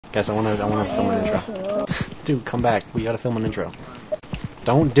Guys, I wanna film an intro. Dude, come back. We gotta film an intro.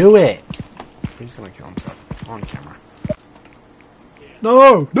 Don't do it! He's gonna kill himself. On camera.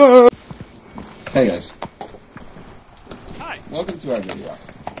 No! No! Hey guys. Hi. Welcome to our video.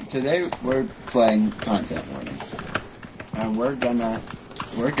 Today we're playing content warning. And we're gonna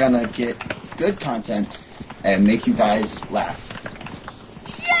get good content and make you guys laugh.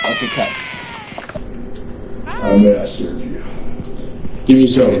 Okay, cut. How may I serve you? Give me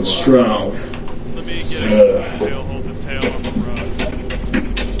something strong. Let me get a tail, hold the tail on the rocks.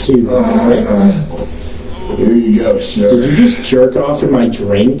 Dude, Here you go, sir. did you just jerk off in my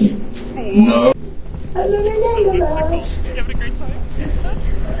drink? No. So whimsical. You having a great time?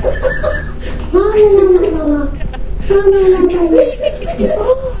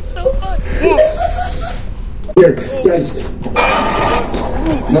 This is so fun. Here, guys.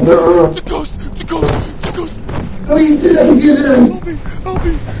 It's a ghost! It's a ghost! It's a ghost! Oh, you see that? Use it. Help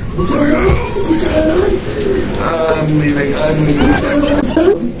me! I'm leaving.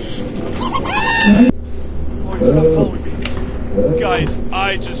 Oh, he's not following me. Guys,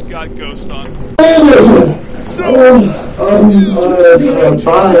 I just got ghost on. Bye.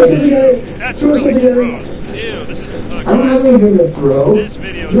 That's really gross. Ew, this is I don't have anything to throw. This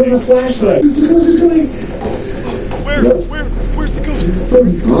video is You have a flashlight. The ghost is coming. Where's the ghost?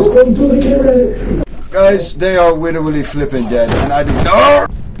 Where's the ghost? Pull the camera at it. Guys, they are literally flipping dead, and I do not.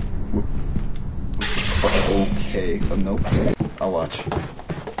 Okay, nope. I'll watch.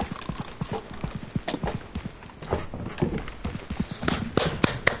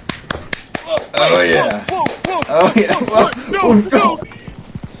 Oh yeah. Oh yeah. No!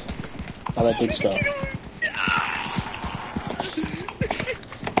 How that big spell?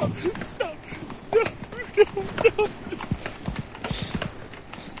 Stop! No!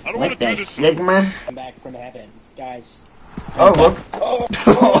 I don't want to do this. Sigma? I'm back from heaven, guys. Oh look. Oh.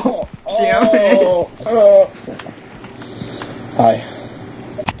 Damn it. Hi.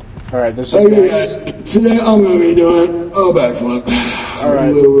 Alright, this is Today I'm gonna be doing a backflip.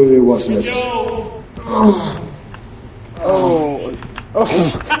 Alright. Literally, watch this.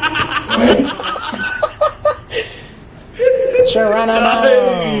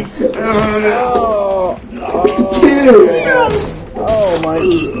 Geronimo!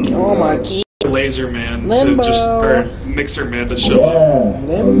 Oh my key. Laser man Limbo. or Mixer man to show up.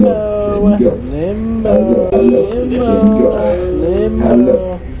 Limbo.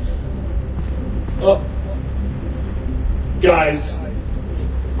 Oh. Guys,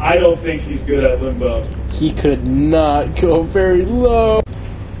 I don't think he's good at limbo. He could not go very low.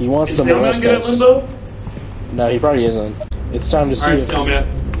 He wants Is to Snailman molest good at us. limbo? No, he probably isn't. It's time to see Alright, if Snailman.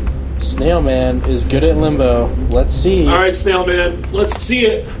 Snailman is good at limbo. Let's see. Alright, Snailman. Let's see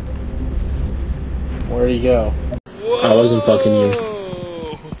it. Where'd he go? Whoa. I wasn't fucking you.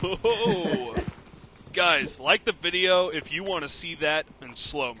 Guys, like the video if you want to see that in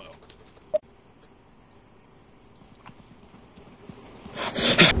slow-mo.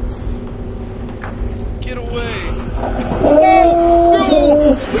 Get away!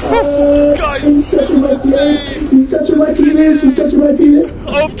 No! Guys, this is insane! He's touching my penis! He's touching my penis!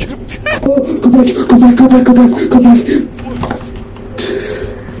 Oh, Go back!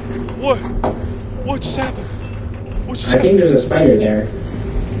 what? What just happened? What just I think happened? there's a spider there.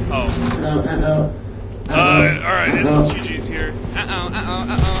 Oh. Uh-oh. Alright, this is GG's here.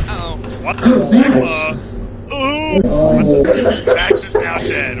 Uh-oh. What the Sigma? Ooh! Max is now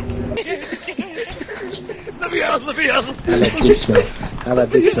dead. Let me out! How that dick smell? How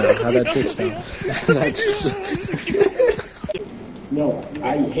that dick smell? No,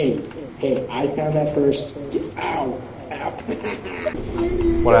 hey, I found that first. Ow.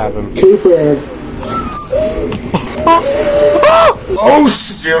 What happened? Cooper. Oh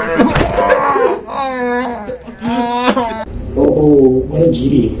shit. Oh, what a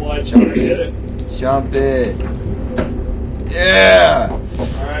GD. Watch out, hit it. Jump it. Yeah.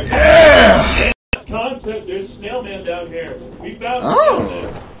 Alright. Yeah. Content, there's Snailman down here. We found Oh.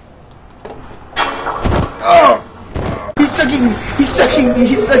 Snailman. Oh. He's sucking me.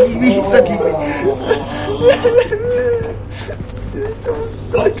 This is so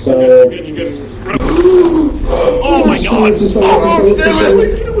sucky. So, You can... Oh my god! just Oh, damn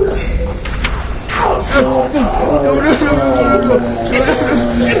it.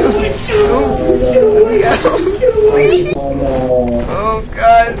 Let me out, please. Oh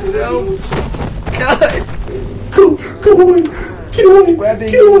God, no. God. Go away. Get away.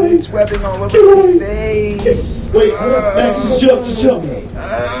 It's webbing all over my face. Wait, Max, just jump. It's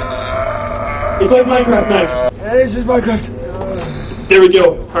like Minecraft, Max. This is Minecraft. There we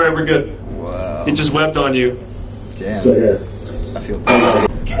go. Alright, we're good. Wow. It just webbed on you. Damn. So here. I feel bad.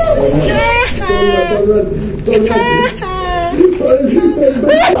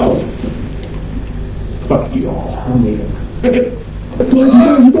 Fuck you all. I need him.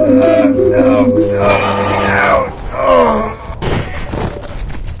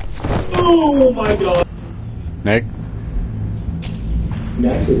 Oh my god. Nick?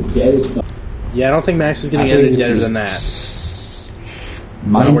 Max is dead as fuck. Yeah, I don't think Max is getting I think edited this better is- than that.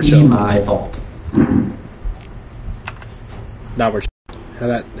 Might we're be chill. my fault. Now we're how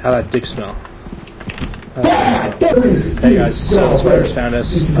that dick smell? How'd that dick smell? Hey guys, so the spiders found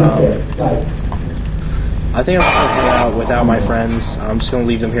us. I think I'm just gonna head out without my friends. I'm just gonna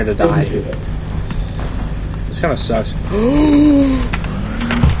leave them here to die. This kind of sucks.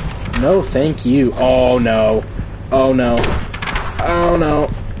 No, thank you. Oh no. Oh no. Oh no.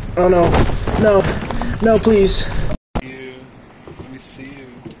 Oh no. No. No, please. You. Let me see you.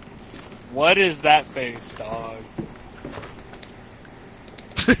 What is that face, dog?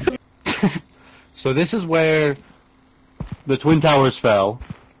 So this is where the Twin Towers fell.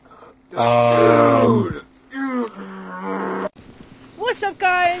 What's up,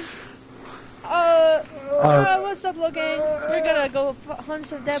 guys? What's up, Logan? We're gonna go hunt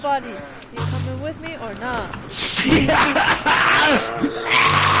some dead bodies. You coming with me or not?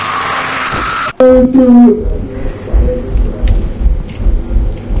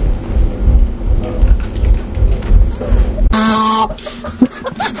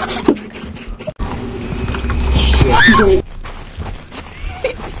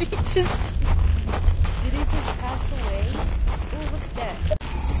 Did he just pass away? Oh, look at that.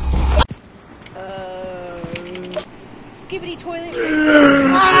 Skibbity toilet.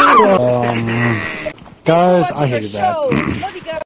 Guys, I Thanks for watching our hated that. show. Love you guys.